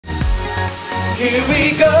Here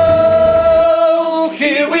we go,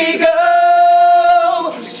 here we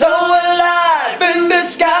go, so alive in the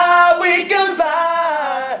sky we can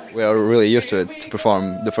fly. We are really used to it to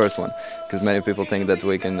perform the first one, because many people think that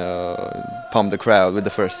we can pump the crowd with the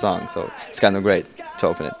first song, so it's kind of great to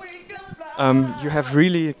open it. You have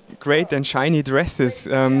really great and shiny dresses.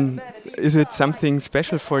 Is it something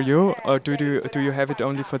special for you, or do you have it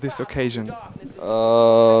only for this occasion?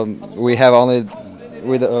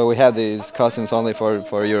 We have these costumes only for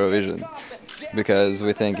Eurovision, because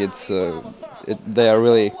we think they are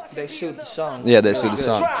really. They suit the song. Yeah, they suit the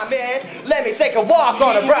song. Let me take a walk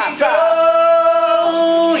on a bright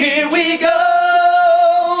side. Here we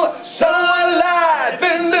go, so alive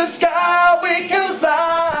in the sky we can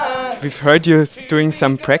fly. We've heard you doing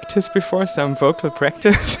some practice before, some vocal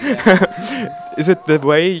practice. Is it the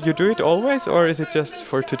way you do it always, or is it just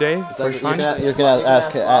for today, for fun? You can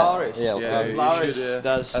ask.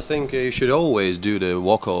 I think you should always do the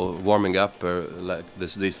vocal warming up, like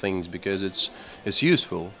these things, because it's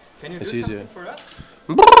useful. Can you it's do easier. something for us?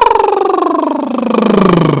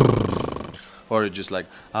 Or just like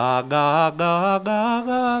ga ga ga ga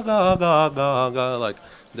ga ga ga ga, like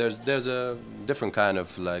there's a different kind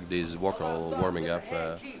of like these vocal warming up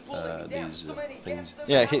these things.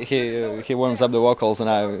 Yeah, he warms up the vocals and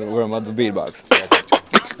I warm up the beatbox.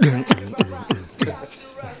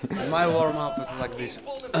 My warm up is like this.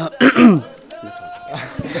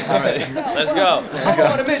 Alright, let's go. I'm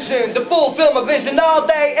on a mission to fulfill my vision all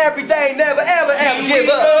day, every day, never ever ever give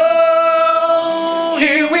up.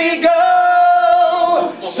 Here we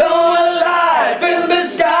go, so alive in the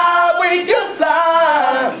sky we can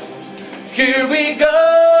fly. Here we go.